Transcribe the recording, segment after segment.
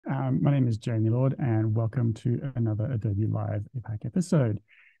My name is Jeremy Lord, and welcome to another Adobe Live APAC episode.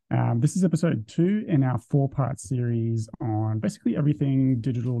 This is episode 2 in our 4-part series on basically everything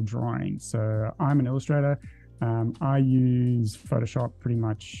digital drawing. So I'm an illustrator. I use Photoshop pretty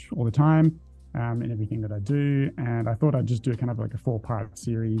much all the time in everything that I do. And I thought I'd just do kind of like a 4-part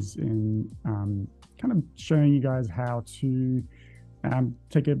series in kind of showing you guys how to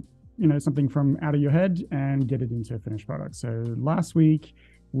take something from out of your head and get it into a finished product. So last week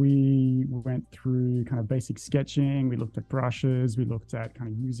we went through kind of basic sketching. We looked at brushes. We looked at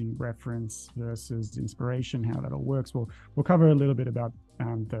kind of using reference versus inspiration, how that all works. We'll cover a little bit about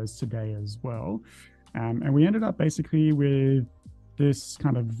those today as well. And we ended up basically with this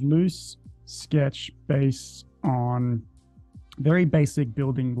kind of loose sketch based on very basic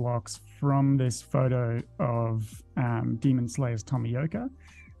building blocks from this photo of Demon Slayer's Tomioka.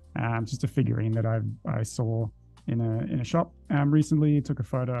 Just a figurine that I saw in a shop recently. Took a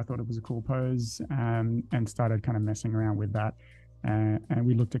photo. I thought it was a cool pose, and started kind of messing around with that. And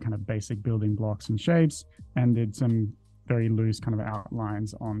we looked at kind of basic building blocks and shapes, and did some very loose kind of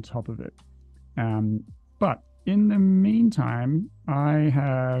outlines on top of it. But in the meantime, I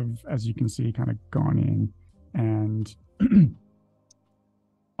have, as you can see, kind of gone in and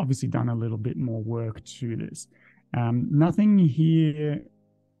obviously done a little bit more work to this. Nothing here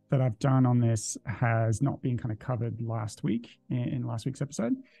that I've done on this has not been kind of covered last week in last week's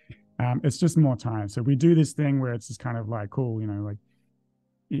episode. It's just more time. So we do this thing where it's just kind of like, cool, like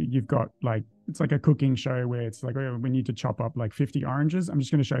you've got like, it's like a cooking show where it's like, oh, we need to chop up like 50 oranges. I'm just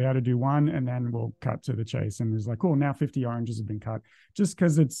going to show you how to do one, and then we'll cut to the chase. And it's like, cool, now 50 oranges have been cut. Just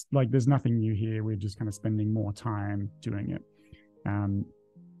because it's like, there's nothing new here. We're just kind of spending more time doing it.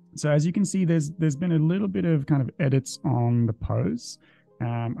 So as you can see, there's been a little bit of kind of edits on the pose.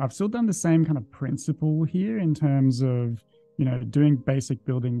 I've still done the same kind of principle here in terms of, doing basic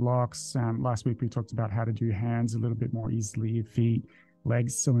building blocks. Last week we talked about how to do hands a little bit more easily, feet,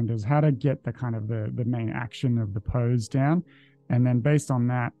 legs, cylinders, how to get the kind of the main action of the pose down. And then based on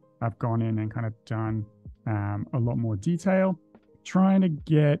that, I've gone in and kind of done a lot more detail, trying to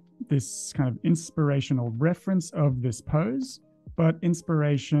get this kind of inspirational reference of this pose, but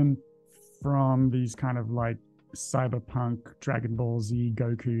inspiration from these kind of like cyberpunk, Dragon Ball Z,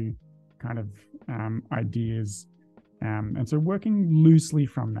 Goku kind of ideas. And so working loosely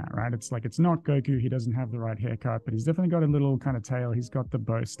from that, right? It's like, it's not Goku. He doesn't have the right haircut, but he's definitely got a little kind of tail. He's got the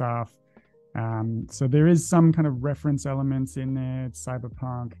bow staff. So there is some kind of reference elements in there. It's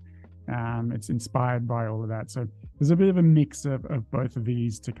cyberpunk. It's inspired by all of that. So there's a bit of a mix of both of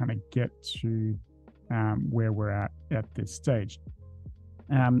these to kind of get to where we're at this stage.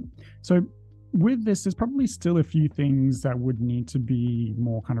 So with this, there's probably still a few things that would need to be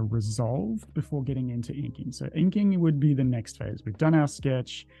more kind of resolved before getting into inking. So inking would be the next phase. We've done our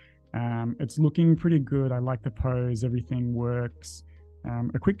sketch. It's looking pretty good. I like the pose. Everything works.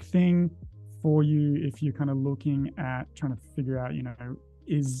 A quick thing for you, if you're kind of looking at trying to figure out,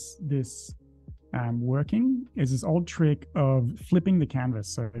 is this working, is this old trick of flipping the canvas.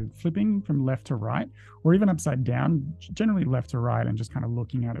 So flipping from left to right, or even upside down, generally left to right, and just kind of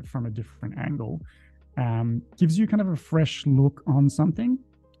looking at it from a different angle, gives you kind of a fresh look on something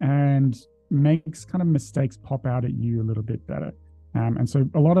and makes kind of mistakes pop out at you a little bit better. And so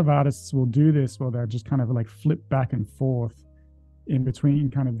a lot of artists will do this where they'll just kind of like flip back and forth in between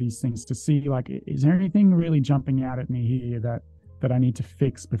kind of these things to see like, is there anything really jumping out at me here that I need to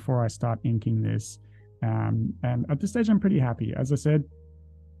fix before I start inking this. And at this stage, I'm pretty happy. As I said,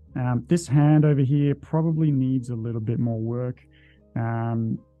 this hand over here probably needs a little bit more work.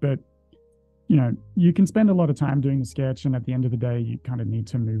 But, you can spend a lot of time doing the sketch, and at the end of the day, you kind of need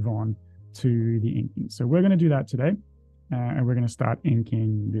to move on to the inking. So we're going to do that today. And we're going to start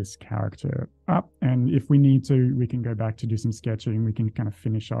inking this character up. And if we need to, we can go back to do some sketching. We can kind of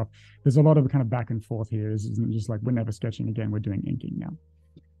finish off. There's a lot of kind of back and forth here. This isn't just like, we're never sketching again, we're doing inking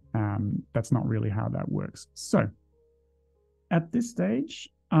now. That's not really how that works. So at this stage,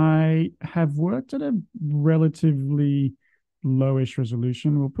 I have worked at a relatively lowish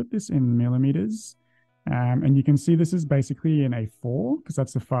resolution. We'll put this in millimeters. And you can see this is basically in A4 because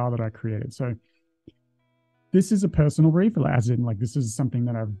that's the file that I created. So this is a personal brief, as in like, this is something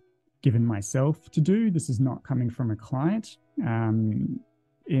that I've given myself to do. This is not coming from a client. And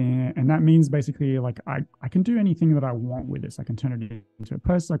that means basically like, I can do anything that I want with this. I can turn it into a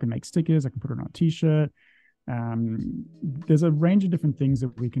poster. I can make stickers. I can put it on a t-shirt. There's a range of different things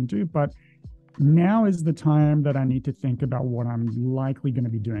that we can do, but now is the time that I need to think about what I'm likely going to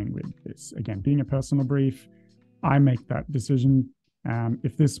be doing with this. Again, being a personal brief, I make that decision.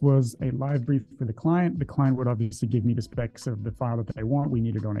 If this was a live brief for the client would obviously give me the specs of the file that they want. We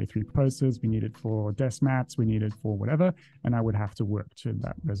need it on A3 posters, we need it for desk mats, we need it for whatever, and I would have to work to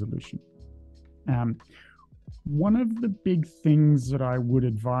that resolution. One of the big things that I would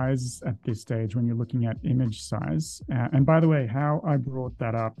advise at this stage when you're looking at image size, and by the way, how I brought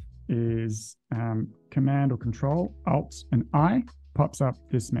that up is Command or Control, Alt and I pops up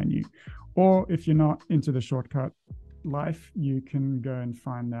this menu. Or if you're not into the shortcut life, you can go and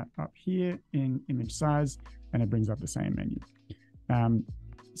find that up here in image size, and it brings up the same menu.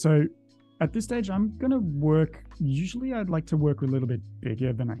 So at this stage, I'm going to work, usually I'd like to work a little bit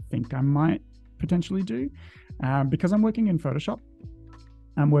bigger than I think I might potentially do. Because I'm working in Photoshop,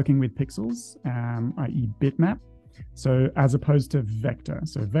 I'm working with pixels, i.e. bitmap. So as opposed to vector.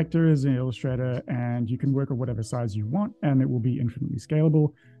 So vector is an Illustrator and you can work at whatever size you want and it will be infinitely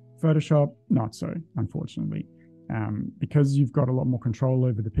scalable. Photoshop, not so, unfortunately. Because you've got a lot more control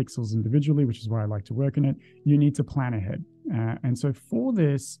over the pixels individually, which is why I like to work in it, you need to plan ahead. And so for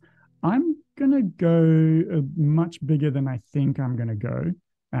this, I'm going to go much bigger than I think I'm going to go,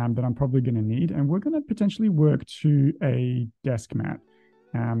 that I'm probably going to need. And we're going to potentially work to a desk mat.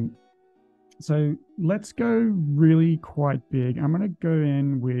 So let's go really quite big. I'm going to go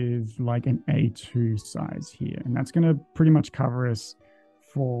in with like an A2 size here, and that's going to pretty much cover us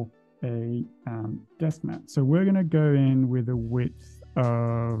for a desk mat. So we're going to go in with a width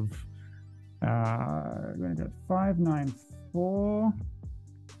of we're going to go 594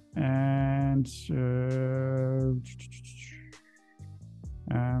 and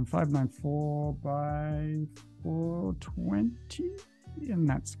 594 by 420, and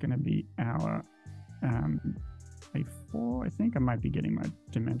that's going to be our A4. I think I might be getting my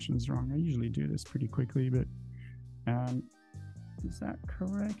dimensions wrong. I usually do this pretty quickly, but is that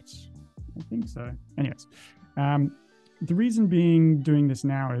correct? I think so. Anyways, the reason being doing this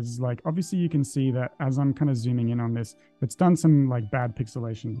now is like, obviously you can see that as I'm kind of zooming in on this, it's done some like bad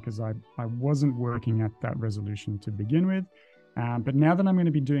pixelation because I wasn't working at that resolution to begin with. But now that I'm going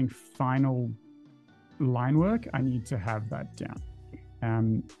to be doing final line work, I need to have that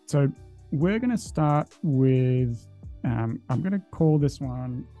down. So we're going to start with, I'm going to call this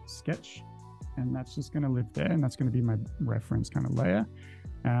one sketch, and that's just going to live there, and that's going to be my reference kind of layer.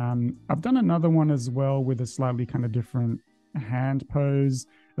 I've done another one as well with a slightly kind of different hand pose,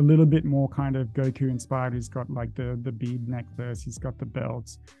 a little bit more kind of Goku inspired. He's got like the bead necklace, he's got the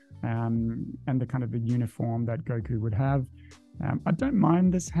belts, and the kind of the uniform that Goku would have. I don't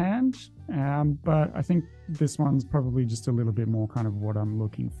mind this hand, but I think this one's probably just a little bit more kind of what I'm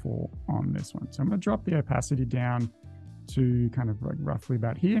looking for on this one. So I'm going to drop the opacity down to kind of like roughly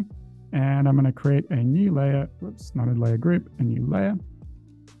about here. And I'm going to create a new layer. Whoops, not a layer group, a new layer.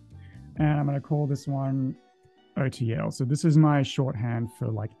 And I'm going to call this one OTL. So this is my shorthand for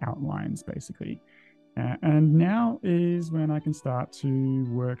like outlines, basically. And now is when I can start to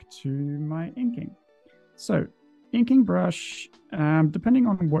work to my inking. So inking brush, depending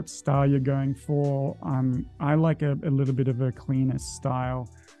on what style you're going for, I like a little bit of a cleaner style,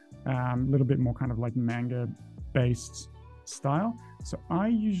 a little bit more kind of like manga based style. So I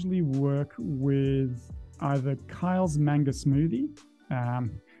usually work with either Kyle's Manga Smoothie.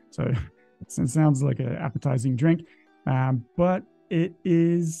 So it sounds like an appetizing drink, but it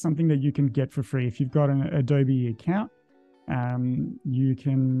is something that you can get for free. If you've got an Adobe account, you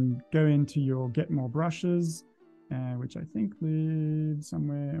can go into your Get More Brushes, which I think lives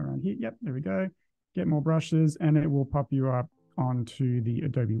somewhere around here. Yep, there we go. Get More Brushes, and it will pop you up onto the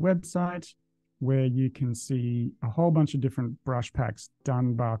Adobe website, where you can see a whole bunch of different brush packs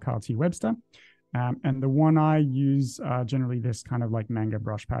done by Carl T. Webster. And the one I use generally this kind of like manga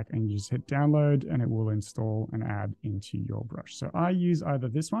brush pack, and you just hit download and it will install and add into your brush. So I use either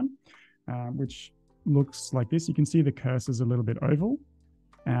this one, which looks like this. You can see the cursor's a little bit oval,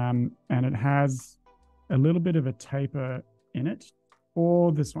 and it has a little bit of a taper in it,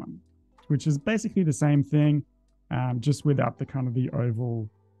 or this one, which is basically the same thing, just without the kind of the oval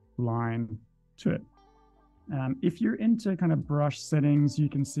line to it. If you're into kind of brush settings, you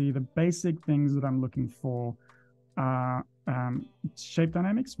can see the basic things that I'm looking for are shape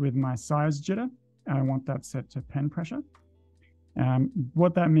dynamics with my size jitter. I want that set to pen pressure.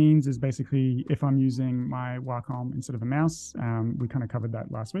 What that means is basically if I'm using my Wacom instead of a mouse, we kind of covered that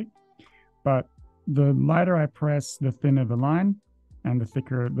last week, but the lighter I press, the thinner the line, and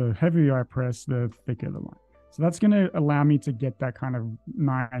the heavier I press, the thicker the line. So that's going to allow me to get that kind of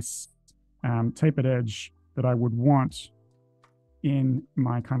nice tapered edge that I would want in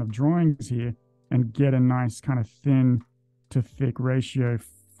my kind of drawings here, and get a nice kind of thin to thick ratio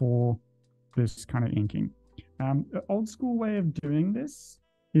for this kind of inking. The old school way of doing this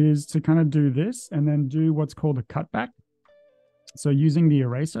is to kind of do this and then do what's called a cutback. So using the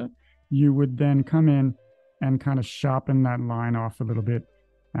eraser, you would then come in and kind of sharpen that line off a little bit,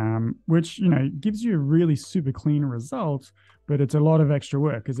 which, gives you a really super clean result, but it's a lot of extra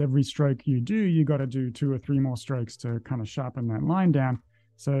work because every stroke you do, you got to do 2 or 3 more strokes to kind of sharpen that line down.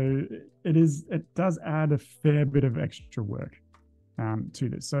 So it does add a fair bit of extra work to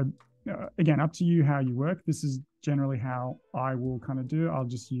this. So again, up to you how you work. This is generally how I will kind of do it. I'll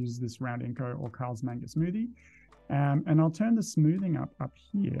just use this round Inco or Carl's Mango Smoothie. And I'll turn the smoothing up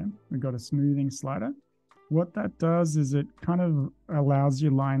here. We've got a smoothing slider. What that does is it kind of allows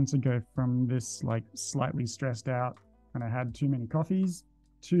your line to go from this like slightly stressed out, kind of had too many coffees,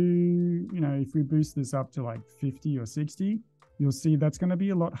 to, if we boost this up to like 50 or 60, you'll see that's going to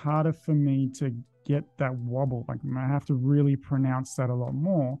be a lot harder for me to get that wobble. Like I have to really pronounce that a lot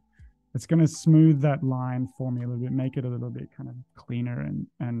more. It's going to smooth that line for me a little bit, make it a little bit kind of cleaner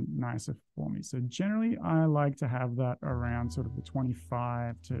and nicer for me. So generally, I like to have that around sort of the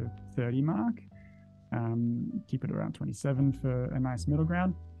 25 to 30 mark. Keep it around 27 for a nice middle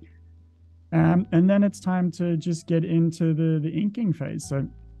ground. And then it's time to just get into the inking phase. So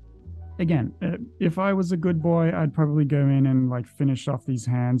again, if I was a good boy, I'd probably go in and like finish off these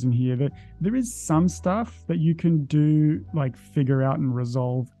hands in here. There is some stuff that you can do, like figure out and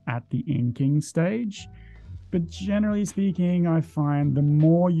resolve at the inking stage. But generally speaking, I find the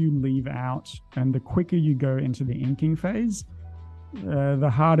more you leave out and the quicker you go into the inking phase, the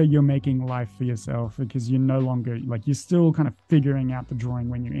harder you're making life for yourself, because you're no longer like, you're still kind of figuring out the drawing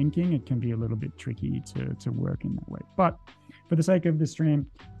when you're inking. It can be a little bit tricky to work in that way. But for the sake of this stream,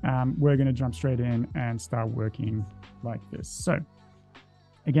 we're going to jump straight in and start working like this. So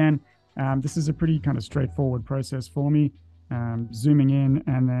again, this is a pretty kind of straightforward process for me. Zooming in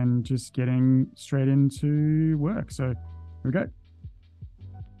and then just getting straight into work. So here we go.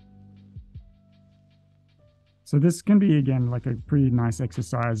 So this can be, again, like a pretty nice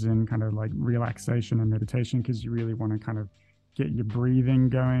exercise in kind of like relaxation and meditation, because you really want to kind of get your breathing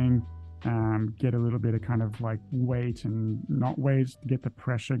going, get a little bit of kind of like weight and not weight, get the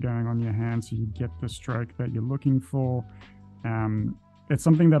pressure going on your hand so you get the stroke that you're looking for. It's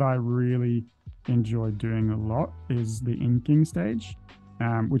something that I really enjoy doing a lot, is the inking stage,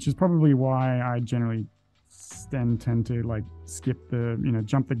 which is probably why I generally tend to like skip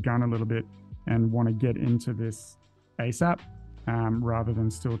jump the gun a little bit and want to get into this ASAP, rather than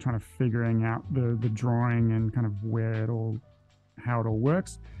still trying to figuring out the drawing and kind of how it all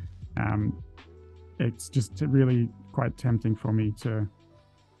works. It's just really quite tempting for me to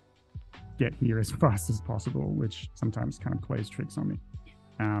get here as fast as possible, which sometimes kind of plays tricks on me.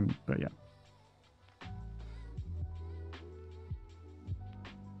 But yeah.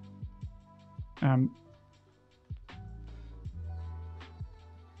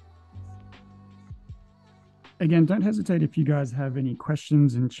 Again, don't hesitate if you guys have any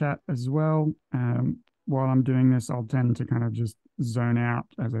questions in chat as well. While I'm doing this, I'll tend to kind of just zone out.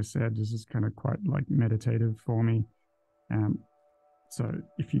 As I said, this is kind of quite like meditative for me. So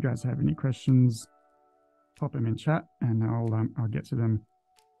if you guys have any questions, pop them in chat and I'll get to them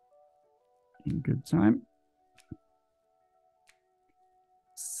in good time.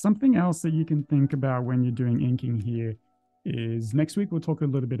 Something else that you can think about when you're doing inking here is, next week we'll talk a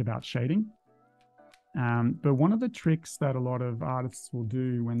little bit about shading. But one of the tricks that a lot of artists will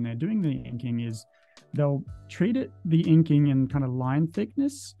do when they're doing the inking is they'll treat the inking in kind of line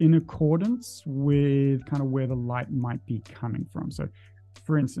thickness in accordance with kind of where the light might be coming from. So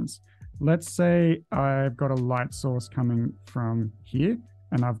for instance, let's say I've got a light source coming from here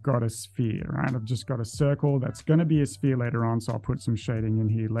and I've got a sphere, right? I've just got a circle that's going to be a sphere later on. So I'll put some shading in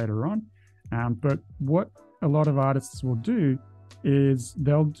here later on. But what a lot of artists will do is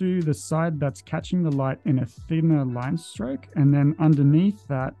they'll do the side that's catching the light in a thinner line stroke, and then underneath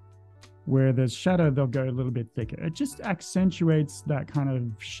that, where there's shadow, they'll go a little bit thicker. It just accentuates that kind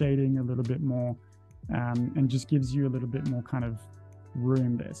of shading a little bit more, and just gives you a little bit more kind of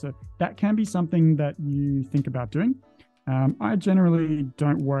room there. So that can be something that you think about doing. I generally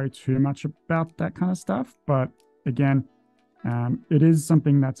don't worry too much about that kind of stuff, but again, it is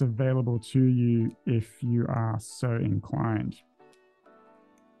something that's available to you if you are so inclined.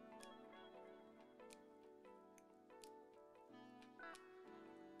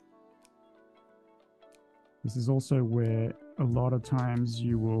 This is also where a lot of times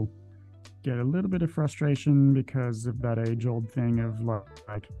you will get a little bit of frustration because of that age-old thing of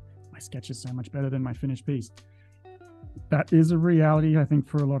like, my sketch is so much better than my finished piece. That is a reality, I think,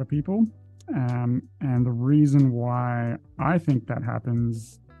 for a lot of people. And the reason why I think that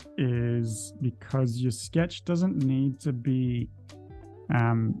happens is because your sketch doesn't need to be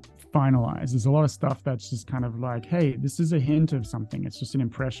finalized. There's a lot of stuff that's just kind of like, hey, this is a hint of something. It's just an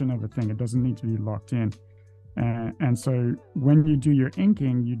impression of a thing. It doesn't need to be locked in. And so when you do your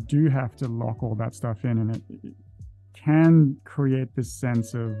inking, you do have to lock all that stuff in, and it can create this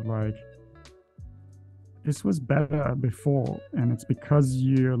sense of like, this was better before, and it's because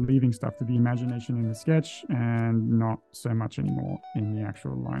you're leaving stuff to the imagination in the sketch and not so much anymore in the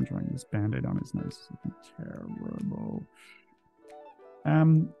actual line drawing. This band-aid on his nose is looking terrible.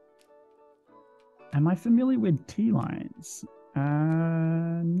 Am I familiar with T-lines?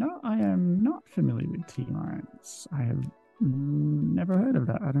 No, I am not familiar with T-lines. I have never heard of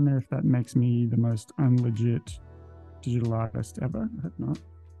that. I don't know if that makes me the most unlegit digital artist ever. I hope not.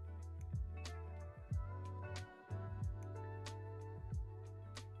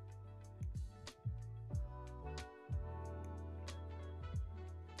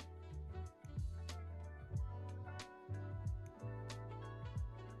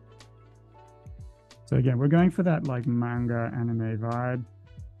 So again, we're going for that like manga anime vibe.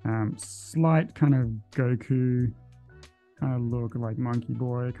 Slight kind of Goku kind of look, like Monkey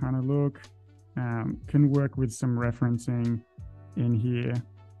Boy kind of look. Can work with some referencing in here.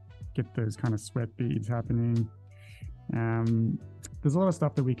 Get those kind of sweat beads happening. There's a lot of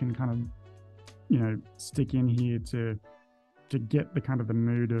stuff that we can kind of, stick in here to get the kind of the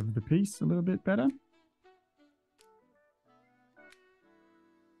mood of the piece a little bit better.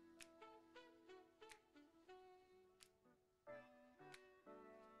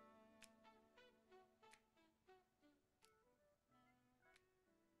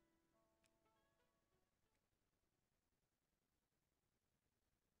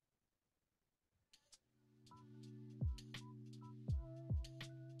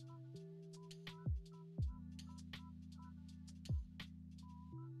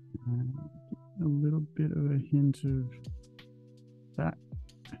 A little bit of a hint of that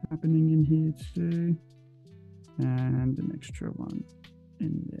happening in here too, and an extra one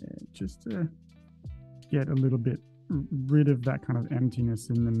in there just to get a little bit rid of that kind of emptiness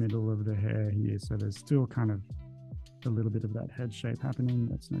in the middle of the hair here. So there's still kind of a little bit of that head shape happening.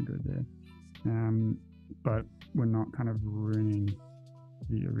 That's no good there, but we're not kind of ruining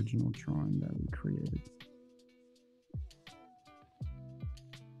the original drawing that we created.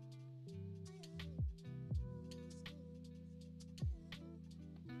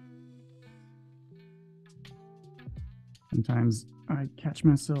 Sometimes I catch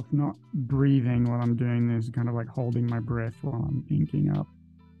myself not breathing while I'm doing this, kind of like holding my breath while I'm inking up.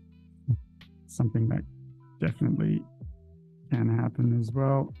 Something that definitely can happen as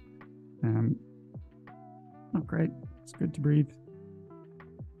well. Not great. It's good to breathe.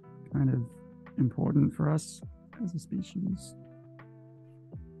 Kind of important for us as a species.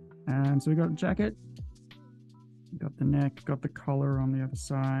 And so we got jacket, got the neck, got the collar on the other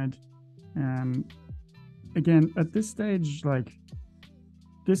side. Again, at this stage, like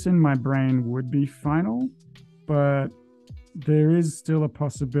this in my brain would be final, but there is still a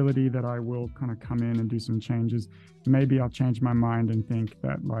possibility that I will kind of come in and do some changes. Maybe I'll change my mind and think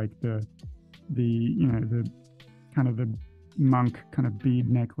that like the kind of the monk kind of bead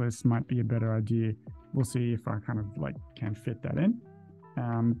necklace might be a better idea. We'll see if I kind of like can fit that in.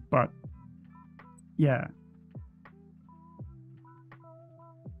 But yeah.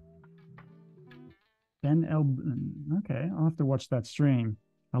 Ben okay, I'll have to watch that stream.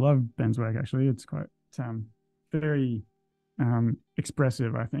 I love Ben's work, actually. It's quite very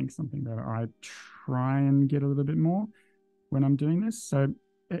expressive, I think, something that I try and get a little bit more when I'm doing this. So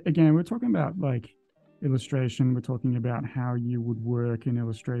again, we're talking about like illustration. We're talking about how you would work in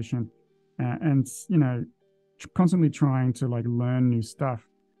illustration, and constantly trying to like learn new stuff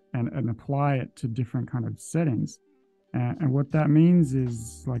and apply it to different kind of settings. And what that means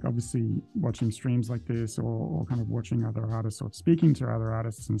is like obviously watching streams like this, or kind of watching other artists or speaking to other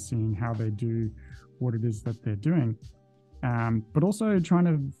artists and seeing how they do what it is that they're doing. But also trying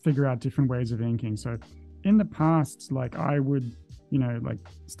to figure out different ways of inking. So in the past, like I would, like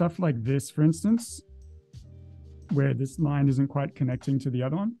stuff like this, for instance, where this line isn't quite connecting to the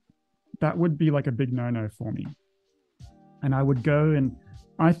other one, that would be like a big no-no for me. And I would go and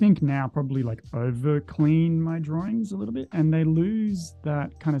I think now probably like over clean my drawings a little bit, and they lose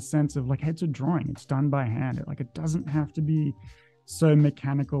that kind of sense of like, hey, it's a drawing, it's done by hand. It doesn't have to be so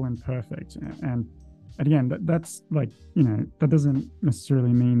mechanical and perfect. And again, that's like, that doesn't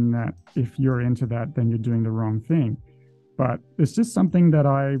necessarily mean that if you're into that, then you're doing the wrong thing. But it's just something that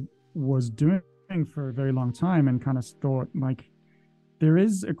I was doing for a very long time and kind of thought like, there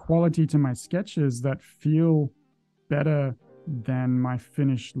is a quality to my sketches that feel better than my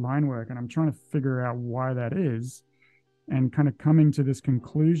finished line work. And I'm trying to figure out why that is, and kind of coming to this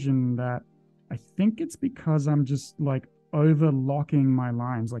conclusion that I think it's because I'm just like overlocking my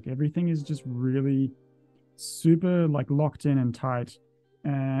lines. Like everything is just really super like locked in and tight,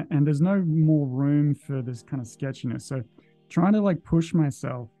 and there's no more room for this kind of sketchiness. So trying to like push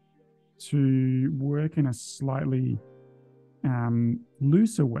myself to work in a slightly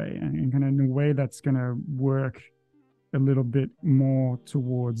looser way, and kind of in a way that's going to work a little bit more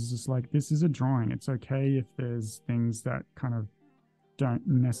towards just like, this is a drawing. It's okay if there's things that kind of don't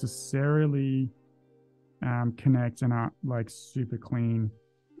necessarily connect and aren't like super clean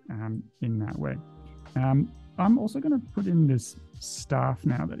in that way. I'm also going to put in this staff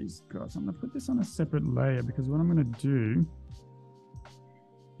now that he's got. So I'm going to put this on a separate layer, because what I'm going to do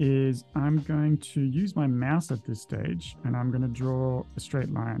is I'm going to use my mouse at this stage, and I'm going to draw a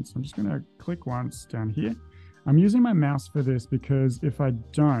straight line. So I'm just going to click once down here. I'm using my mouse for this because if I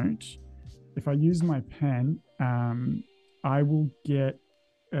use my pen, I will get,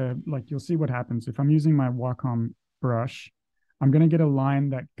 like you'll see what happens. If I'm using my Wacom brush, I'm going to get a line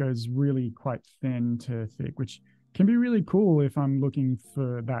that goes really quite thin to thick, which can be really cool if I'm looking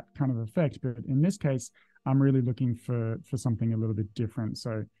for that kind of effect. But in this case, I'm really looking for something a little bit different.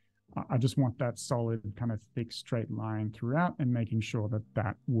 So I just want that solid kind of thick straight line throughout, and making sure that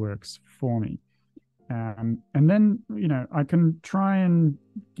that works for me. And then, I can try and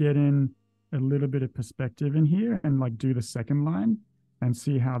get in a little bit of perspective in here and like do the second line and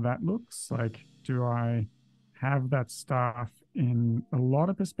see how that looks. Like, do I have that staff in a lot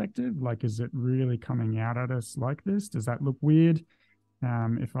of perspective? Like, is it really coming out at us like this? Does that look weird?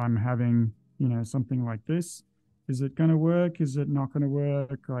 If I'm having, something like this, is it going to work? Is it not going to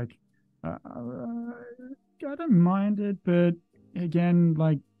work? Like, I don't mind it, but again,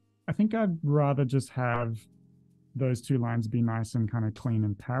 like, I think I'd rather just have those two lines be nice and kind of clean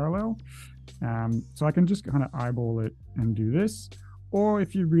and parallel. So I can just kind of eyeball it and do this. Or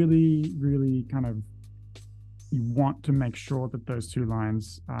if you really, really kind of you want to make sure that those two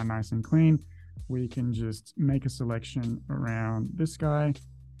lines are nice and clean, we can just make a selection around this guy,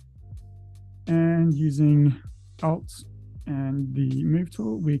 and using Alt and the move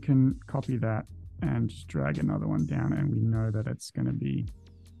tool, we can copy that and just drag another one down, and we know that it's going to be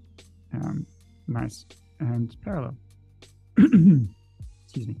nice and parallel.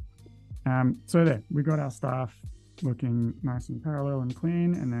 Excuse me. So there, we got our staff looking nice and parallel and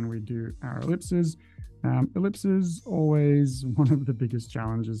clean, and then we do our ellipses. Ellipses, always one of the biggest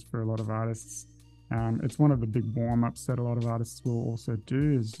challenges for a lot of artists. It's one of the big warm-ups that a lot of artists will also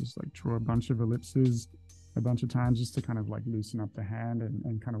do, is just like draw a bunch of ellipses a bunch of times just to kind of like loosen up the hand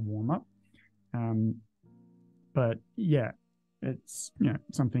and kind of warm up. But yeah, it's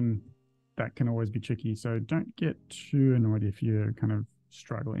something that can always be tricky. So don't get too annoyed if you're kind of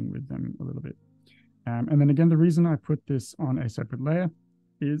struggling with them a little bit. And then again, the reason I put this on a separate layer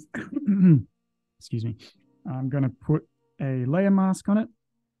is, excuse me, I'm going to put a layer mask on it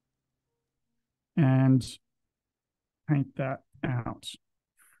and paint that out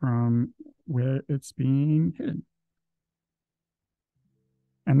from where it's being hidden.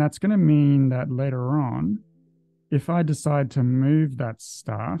 And that's going to mean that later on, if I decide to move that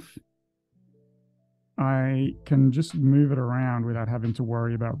staff, I can just move it around without having to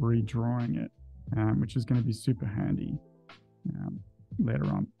worry about redrawing it, which is going to be super handy later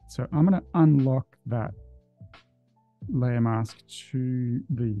on. So I'm going to unlock that layer mask to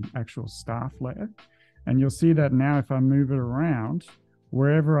the actual staff layer. And you'll see that now if I move it around,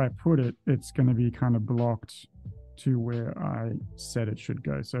 wherever I put it, it's going to be kind of blocked to where I said it should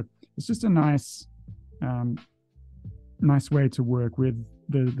go. So it's just a nice way to work with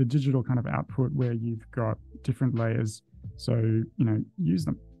the digital kind of output where you've got different layers. So, use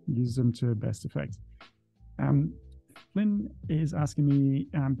them to best effect. Flynn is asking me,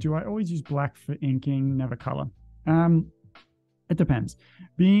 do I always use black for inking, never color? It depends.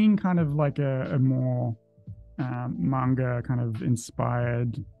 Being kind of like a more manga kind of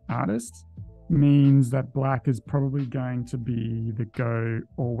inspired artist means that black is probably going to be the go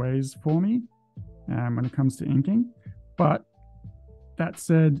always for me when it comes to inking. But that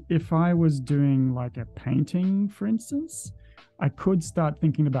said, if I was doing like a painting, for instance, I could start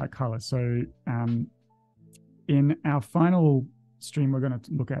thinking about color. So in our final stream, we're going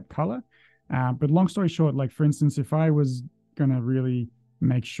to look at color. But long story short, like for instance, if I was going to really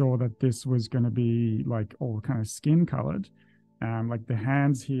make sure that this was going to be like all kind of skin colored, like the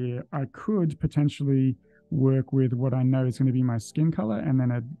hands here, I could potentially work with what I know is going to be my skin color and then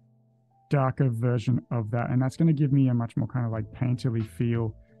a darker version of that. And that's going to give me a much more kind of like painterly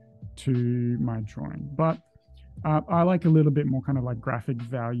feel to my drawing. But I like a little bit more kind of like graphic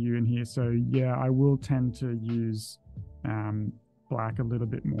value in here. So yeah, I will tend to use black a little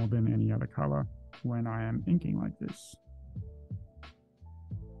bit more than any other color when I am inking like this.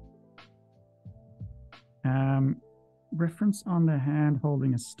 Reference on the hand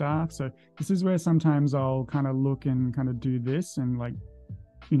holding a staff. So this is where sometimes I'll kind of look and kind of do this and like,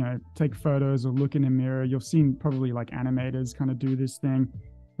 you know, take photos or look in a mirror. You've seen probably like animators kind of do this thing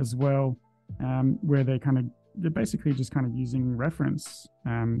as well, where they're basically just kind of using reference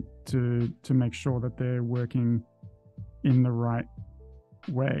to make sure that they're working in the right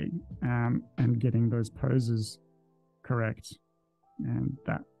way and getting those poses correct. And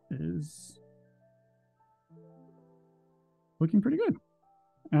that is looking pretty good.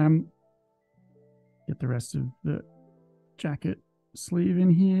 Get the rest of the jacket sleeve in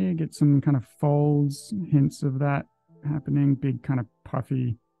here, get some kind of folds, hints of that happening, big kind of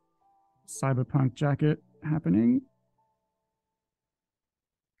puffy cyberpunk jacket happening.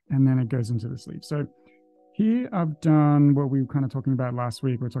 And then it goes into the sleeve. So here I've done what we were kind of talking about last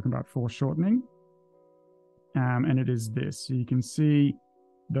week. We're talking about foreshortening. And it is this. So you can see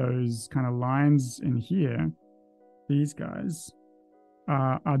those kind of lines in here. These guys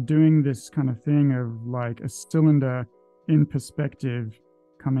are doing this kind of thing of like a cylinder in perspective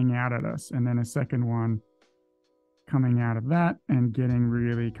coming out at us, and then a second one coming out of that and getting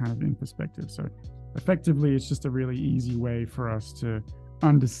really kind of in perspective. So effectively, it's just a really easy way for us to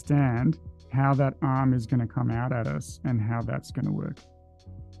understand how that arm is going to come out at us and how that's going to work.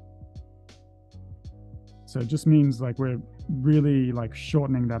 So it just means like we're really like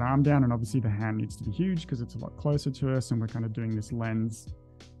shortening that arm down, and obviously the hand needs to be huge because it's a lot closer to us and we're kind of doing this lens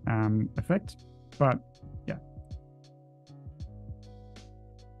effect. But yeah.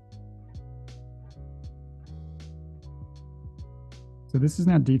 So this is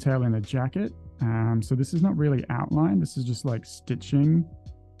now detail in a jacket. So this is not really outline. This is just like stitching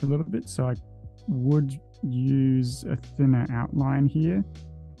a little bit. So I would use a thinner outline here.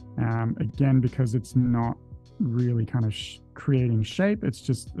 Again, because it's not really kind of creating shape, it's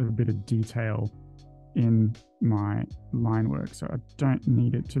just a bit of detail in my line work. So I don't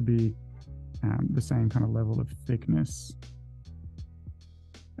need it to be the same kind of level of thickness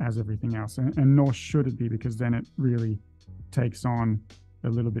as everything else. And nor should it be, because then it really takes on a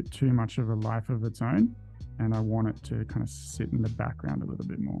little bit too much of a life of its own. And I want it to kind of sit in the background a little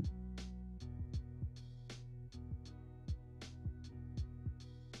bit more.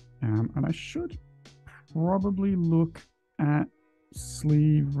 And I should probably look at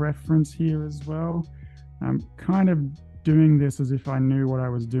sleeve reference here as well. I'm kind of doing this as if I knew what I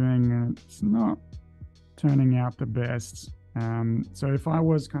was doing, and it's not turning out the best. So if I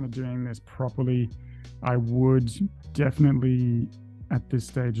was kind of doing this properly, I would definitely at this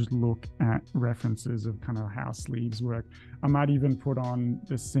stage just look at references of kind of how sleeves work. I might even put on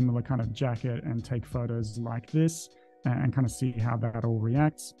this similar kind of jacket and take photos like this and kind of see how that all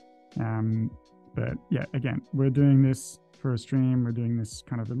reacts. But yeah, again, we're doing this for a stream. We're doing this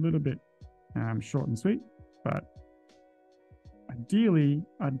kind of a little bit short and sweet, but ideally,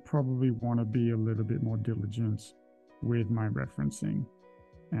 I'd probably want to be a little bit more diligent with my referencing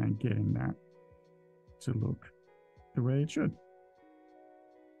and getting that to look the way it should.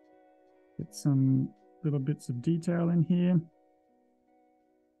 Get some little bits of detail in here.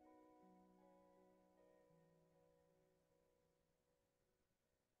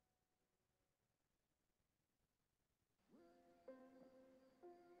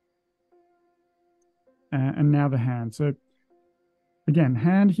 And now the hand. So again,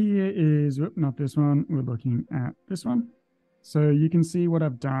 hand here is, not this one, we're looking at this one. So you can see what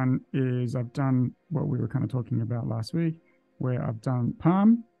I've done is I've done what we were kind of talking about last week, where I've done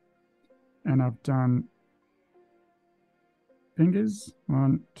palm and I've done fingers,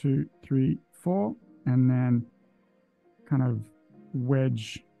 1, 2, 3, 4, and then kind of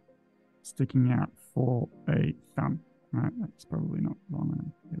wedge sticking out for a thumb. Right, that's probably not long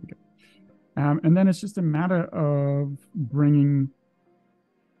enough. There we go. And then it's just a matter of bringing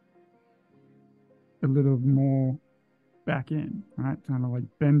a little more back in, right? Kind of like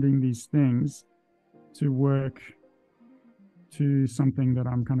bending these things to work to something that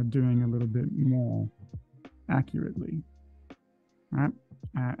I'm kind of doing a little bit more accurately, right?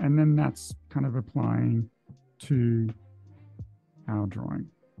 And then that's kind of applying to our drawing.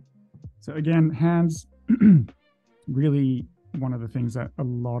 So again, hands, really one of the things that a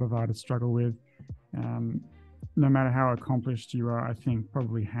lot of artists struggle with. No matter how accomplished you are, I think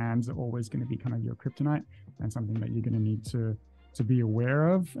probably hands are always going to be kind of your kryptonite and something that you're going to need to be aware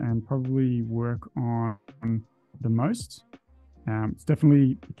of and probably work on the most. It's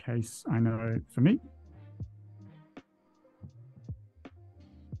definitely the case, I know, for me.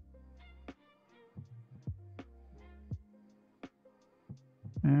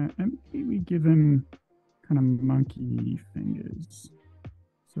 and maybe we give him kind of monkey fingers.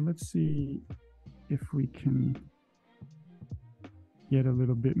 So let's see if we can get a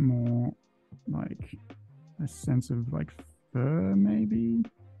little bit more like a sense of like fur maybe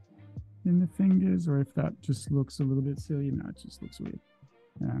in the fingers, or if that just looks a little bit silly. No, it just looks weird.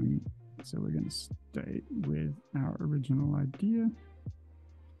 So we're going to stay with our original idea.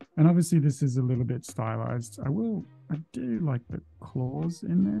 And obviously this is a little bit stylized. I do like the claws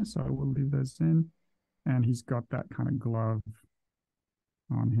in there, so I will leave those in. And he's got that kind of glove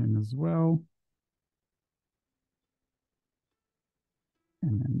on him as well.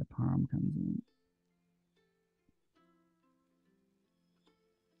 And then the palm comes in.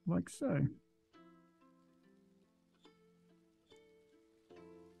 Like so.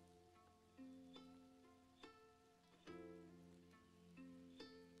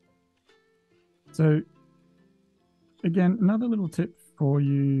 So again, another little tip for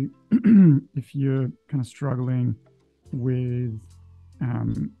you if you're kind of struggling with,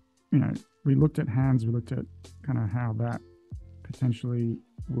 we looked at hands, we looked at kind of how that potentially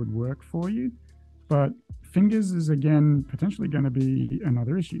would work for you, but fingers is again potentially going to be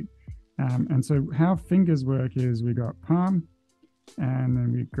another issue. And so how fingers work is we got palm and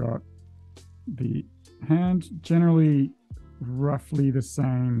then we've got the hand, generally roughly the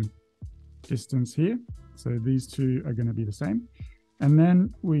same distance here. So these two are going to be the same. And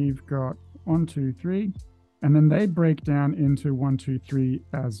then we've got 1, 2, 3, and then they break down into 1, 2, 3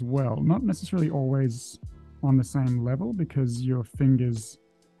 as well. Not necessarily always on the same level because your fingers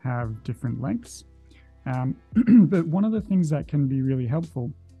have different lengths. But one of the things that can be really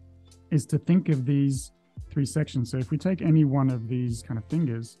helpful is to think of these 3 sections. So if we take any one of these kind of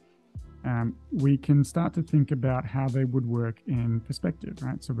fingers, we can start to think about how they would work in perspective,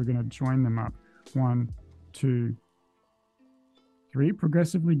 right? So we're going to join them up, 1, 2, 3,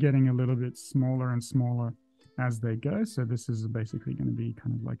 progressively getting a little bit smaller and smaller as they go. So this is basically going to be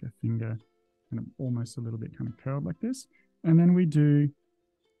kind of like a finger, kind of almost a little bit kind of curled like this. And then we do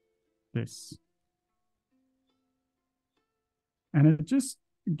this. And it just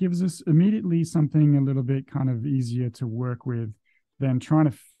gives us immediately something a little bit kind of easier to work with than trying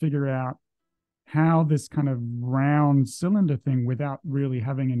to figure out how this kind of round cylinder thing without really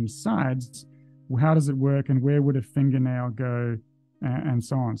having any sides, how does it work and where would a fingernail go and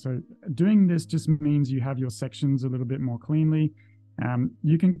so on. So doing this just means you have your sections a little bit more cleanly.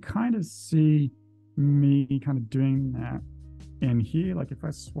 You can kind of see me kind of doing that in here. Like if I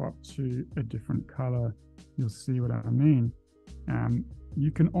swap to a different color, you'll see what I mean.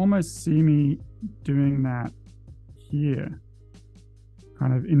 You can almost see me doing that here,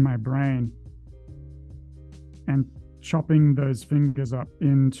 kind of in my brain, and chopping those fingers up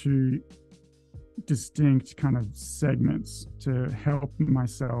into distinct kind of segments to help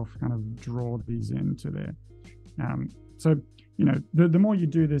myself kind of draw these into there. So, the more you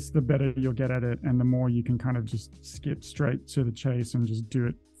do this, the better you'll get at it, and the more you can kind of just skip straight to the chase and just do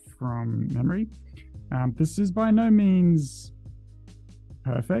it from memory. This is by no means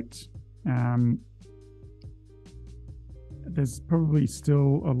perfect. There's probably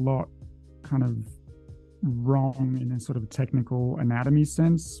still a lot kind of wrong in a sort of technical anatomy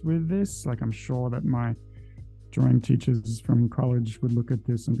sense with this. Like I'm sure that my drawing teachers from college would look at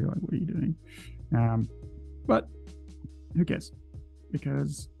this and be like, what are you doing? But who cares?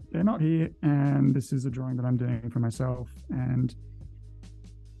 Because they're not here and this is a drawing that I'm doing for myself. And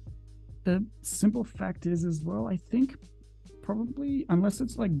the simple fact is as well, I think probably, unless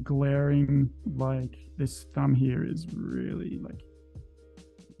it's like glaring, like this thumb here is really like,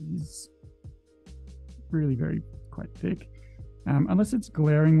 he's really quite thick. Unless it's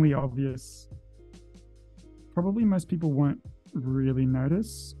glaringly obvious, probably most people won't really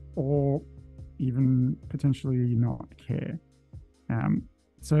notice or even potentially not care.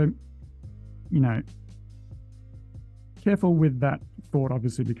 So, careful with that thought,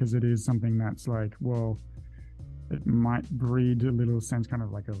 obviously, because it is something that's like, well, it might breed a little sense kind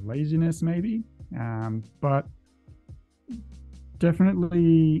of like of laziness maybe, but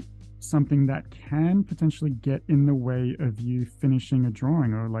definitely something that can potentially get in the way of you finishing a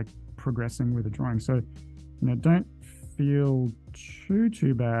drawing or like progressing with a drawing. So, don't feel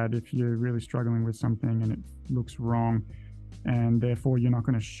too bad if you're really struggling with something and it looks wrong, and therefore you're not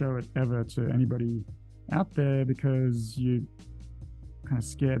going to show it ever to anybody out there because you're kind of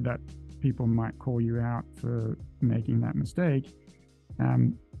scared that people might call you out for making that mistake.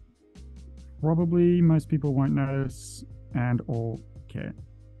 Probably most people won't notice and all care.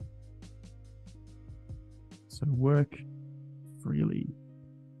 So work freely.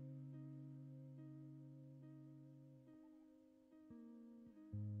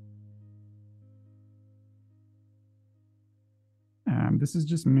 This is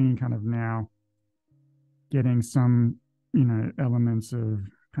just me kind of now getting some, elements of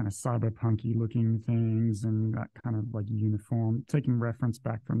kind of cyberpunky looking things and that kind of like uniform, taking reference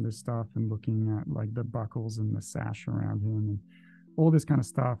back from this stuff and looking at like the buckles and the sash around him and all this kind of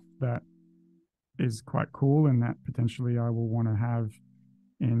stuff that is quite cool and that potentially I will want to have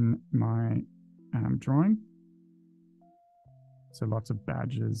in my drawing. So lots of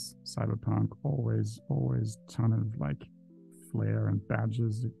badges, cyberpunk, always ton of like flair and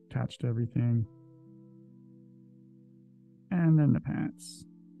badges attached to everything. And then the pants.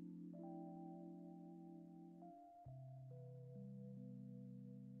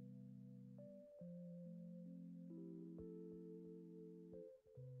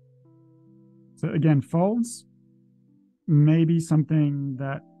 So again, folds, maybe something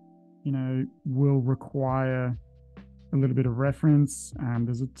that, will require a little bit of reference.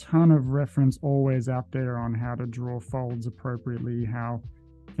 There's a ton of reference always out there on how to draw folds appropriately, how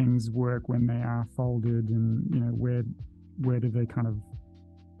things work when they are folded, and where do they kind of,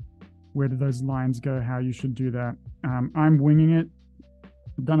 where do those lines go, how you should do that. I'm winging it.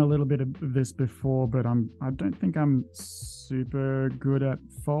 I've done a little bit of this before, but I don't think I'm super good at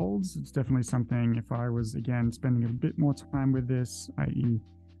folds. It's definitely something, if I was again spending a bit more time with this, i.e.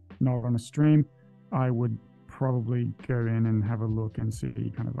 not on a stream, I would probably go in and have a look and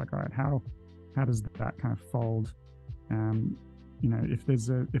see kind of like, all right, how does that kind of fold?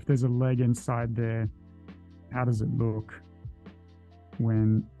 If there's a leg inside there, how does it look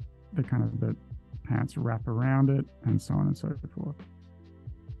when the pants wrap around it, and so on and so forth.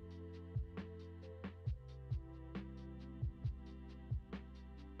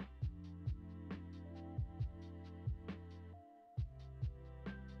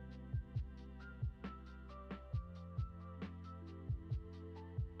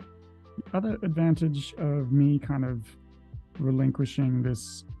 The other advantage of me kind of relinquishing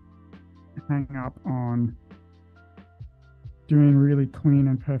this hang up on doing really clean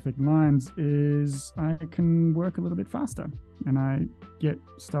and perfect lines is I can work a little bit faster and I get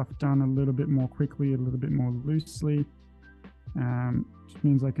stuff done a little bit more quickly, a little bit more loosely, which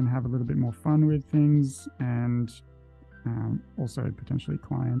means I can have a little bit more fun with things, and also potentially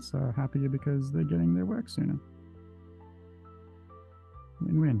clients are happier because they're getting their work sooner.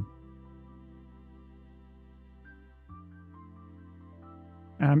 Win-win.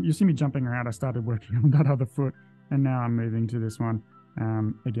 You see me jumping around. I started working on that other foot and now I'm moving to this one.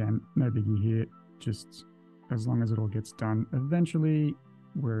 Again, no biggie here, just as long as it all gets done eventually,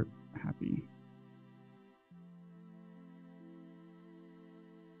 we're happy.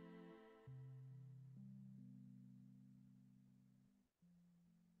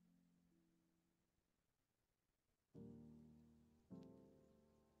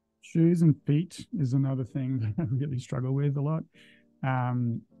 Shoes and feet is another thing that I really struggle with a lot.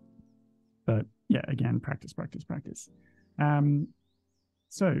 But yeah, again, practice.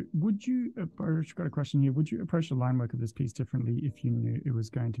 So would you, I've got a question here. Would you approach the line work of this piece differently if you knew it was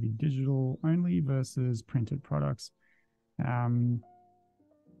going to be digital only versus printed products? I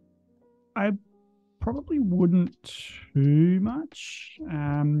probably wouldn't too much.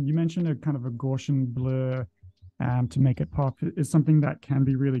 You mentioned a kind of a Gaussian blur to make it pop is something that can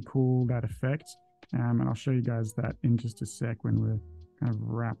be really cool, that effect. And I'll show you guys that in just a sec when we're kind of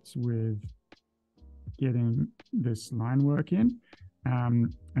wrapped with getting this line work in.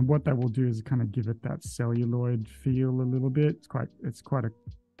 And what that will do is kind of give it that celluloid feel a little bit. It's quite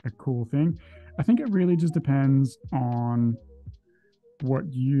a cool thing. I think it really just depends on what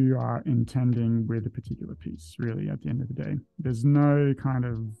you are intending with a particular piece, really, at the end of the day. There's no kind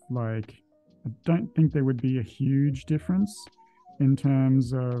of like, I don't think there would be a huge difference in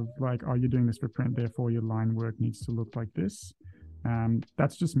terms of like, oh, you're doing this for print, therefore your line work needs to look like this.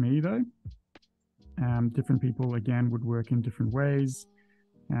 That's just me though. Different people, again, would work in different ways.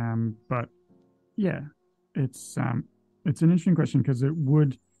 But yeah, it's an interesting question because it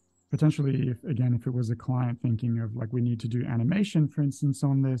would potentially, if it was a client thinking of like, we need to do animation, for instance,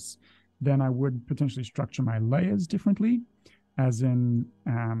 on this, then I would potentially structure my layers differently. As in,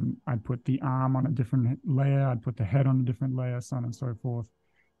 I'd put the arm on a different layer, I'd put the head on a different layer, so on and so forth.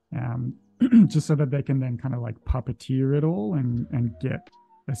 Just so that they can then kind of like puppeteer it all and get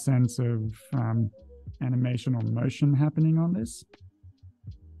a sense of animation or motion happening on this.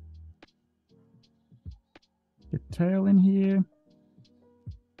 Get tail in here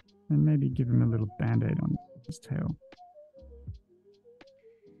and maybe give him a little band-aid on his tail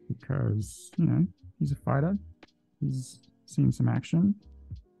because, he's a fighter. He's seen some action.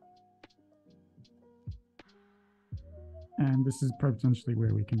 And this is potentially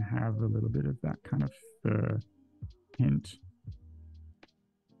where we can have a little bit of that kind of fur hint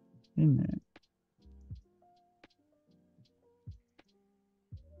in there.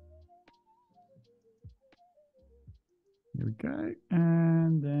 Here we go.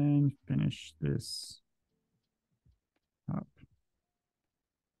 And then finish this up.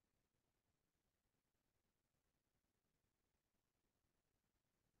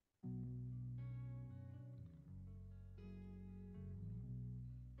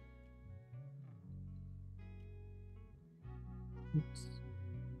 Oops.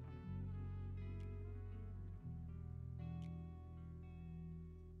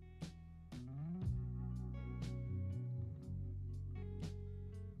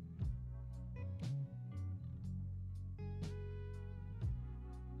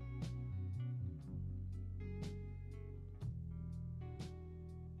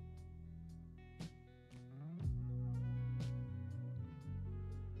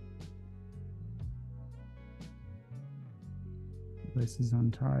 This is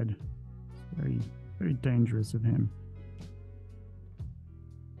untied. It's very, very dangerous of him.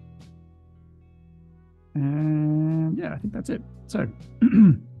 And yeah, I think that's it. So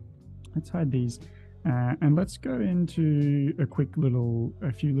let's hide these. And let's go into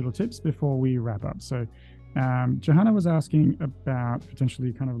a few little tips before we wrap up. So Johanna was asking about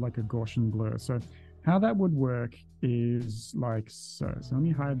potentially kind of like a Gaussian blur. So how that would work is like so. So let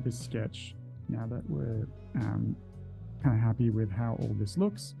me hide this sketch now that we're kind of happy with how all this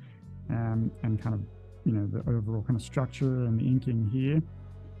looks, and kind of, you know, the overall kind of structure and the inking here.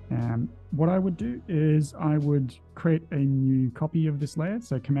 What I would do is I would create a new copy of this layer.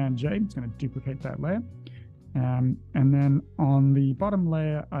 So Command J, it's going to duplicate that layer. And then on the bottom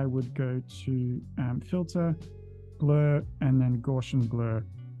layer, I would go to Filter, Blur, and then Gaussian Blur,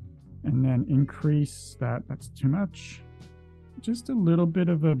 and then increase that. That's too much. Just a little bit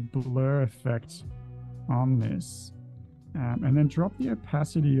of a blur effect on this. And then drop the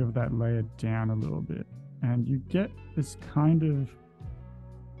opacity of that layer down a little bit. And you get this kind of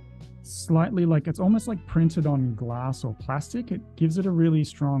slightly like, it's almost like printed on glass or plastic. It gives it a really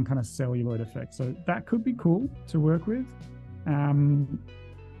strong kind of celluloid effect. So that could be cool to work with.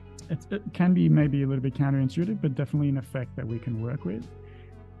 It can be maybe a little bit counterintuitive, but definitely an effect that we can work with.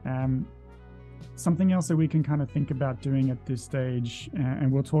 Something else that we can kind of think about doing at this stage,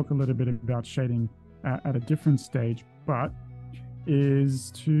 and we'll talk a little bit about shading at a different stage, but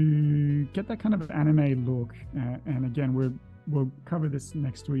is to get that kind of anime look. And again, we'll cover this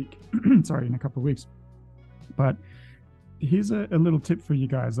next week, sorry, in a couple of weeks. But here's a little tip for you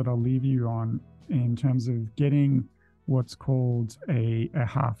guys that I'll leave you on in terms of getting what's called a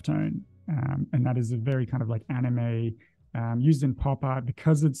halftone. And that is a very kind of like anime used in pop art.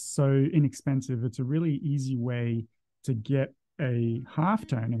 Because it's so inexpensive, it's a really easy way to get a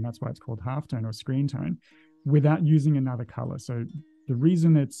halftone, and that's why it's called halftone or screen tone, without using another color. So the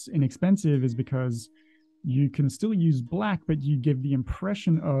reason it's inexpensive is because you can still use black, but you give the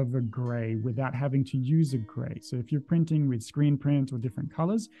impression of a gray without having to use a gray. So if you're printing with screen print or different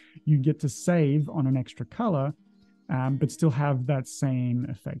colors, you get to save on an extra color, but still have that same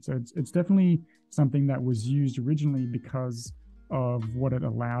effect. So it's definitely something that was used originally because of what it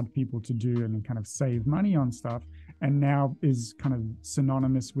allowed people to do and kind of save money on stuff, and now is kind of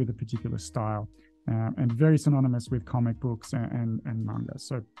synonymous with a particular style, and very synonymous with comic books and manga.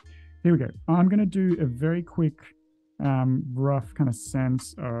 So here we go. I'm going to do a very quick, rough kind of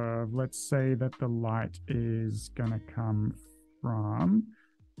sense of, let's say that the light is going to come from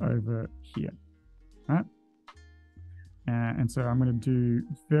over here, right? And so I'm going to do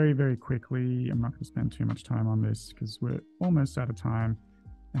very, very quickly. I'm not going to spend too much time on this because we're almost out of time.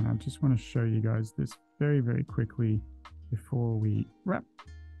 And I just want to show you guys this very, very quickly before we wrap.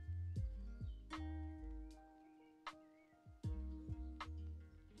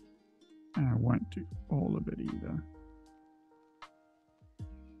 And I won't do all of it either.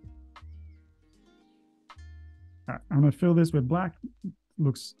 All right, I'm going to fill this with black.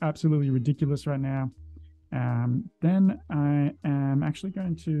 Looks absolutely ridiculous right now. Then I am actually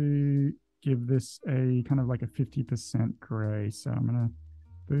going to give this a kind of like a 50% gray. So I'm going to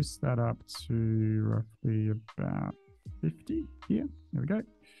boost that up to roughly about 50 here. There we go.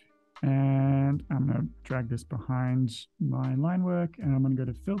 And I'm going to drag this behind my line work, and I'm going to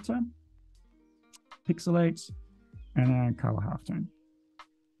go to Filter, Pixelate, and then Color Halftone.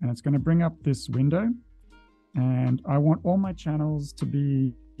 And it's going to bring up this window. And I want all my channels to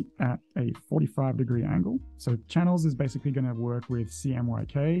be at a 45-degree angle. So channels is basically going to work with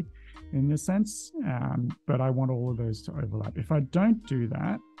CMYK in this sense, but I want all of those to overlap. If I don't do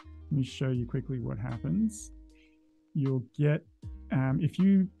that, let me show you quickly what happens. You'll get, if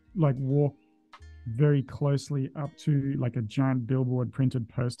you like walk very closely up to like a giant billboard printed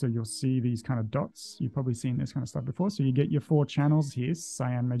poster, you'll see these kind of dots. You've probably seen this kind of stuff before. So you get your 4 channels here: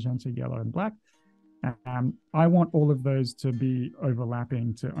 cyan, magenta, yellow, and black. I want all of those to be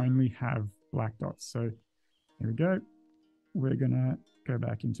overlapping to only have black dots. So here we go. We're going to go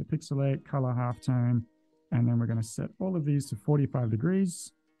back into pixelate, color halftone, and then we're going to set all of these to 45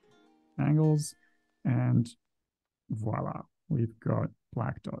 degrees angles, and voila, we've got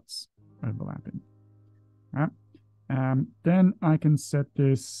black dots overlapping. All right. Then I can set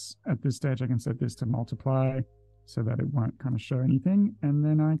this, at this stage, I can set this to multiply so that it won't kind of show anything. And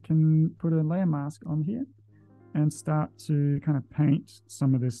then I can put a layer mask on here and start to kind of paint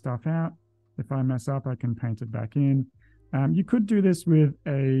some of this stuff out. If I mess up, I can paint it back in. You could do this with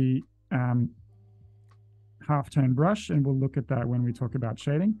a halftone brush, and we'll look at that when we talk about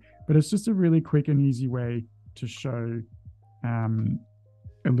shading, but it's just a really quick and easy way to show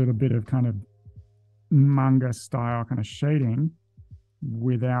a little bit of kind of manga style kind of shading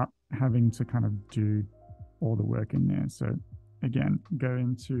without having to kind of do all the work in there. So again, go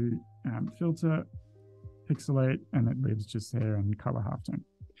into filter, pixelate, and it leaves just hair and color halftone.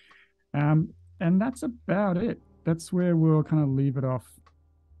 And that's about it. That's where we'll kind of leave it off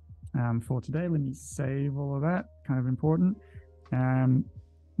for today. Let me save all of that, kind of important.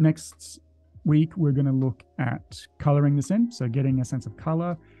 Next week, we're going to look at coloring this in. So getting a sense of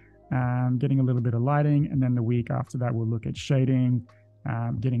color, getting a little bit of lighting. And then the week after that, we'll look at shading,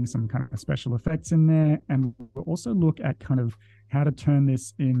 getting some kind of special effects in there. And we'll also look at kind of how to turn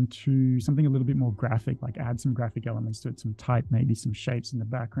this into something a little bit more graphic, like add some graphic elements to it, some type, maybe some shapes in the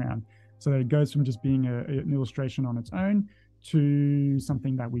background, so that it goes from just being an illustration on its own to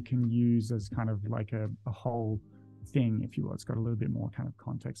something that we can use as kind of like a whole thing, if you will. It's got a little bit more kind of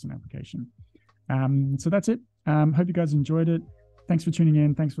context and application. So that's it. Hope you guys enjoyed it. Thanks for tuning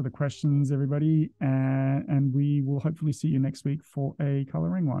in. Thanks for the questions, everybody. And we will hopefully see you next week for a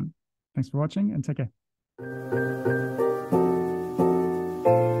coloring one. Thanks for watching, and take care.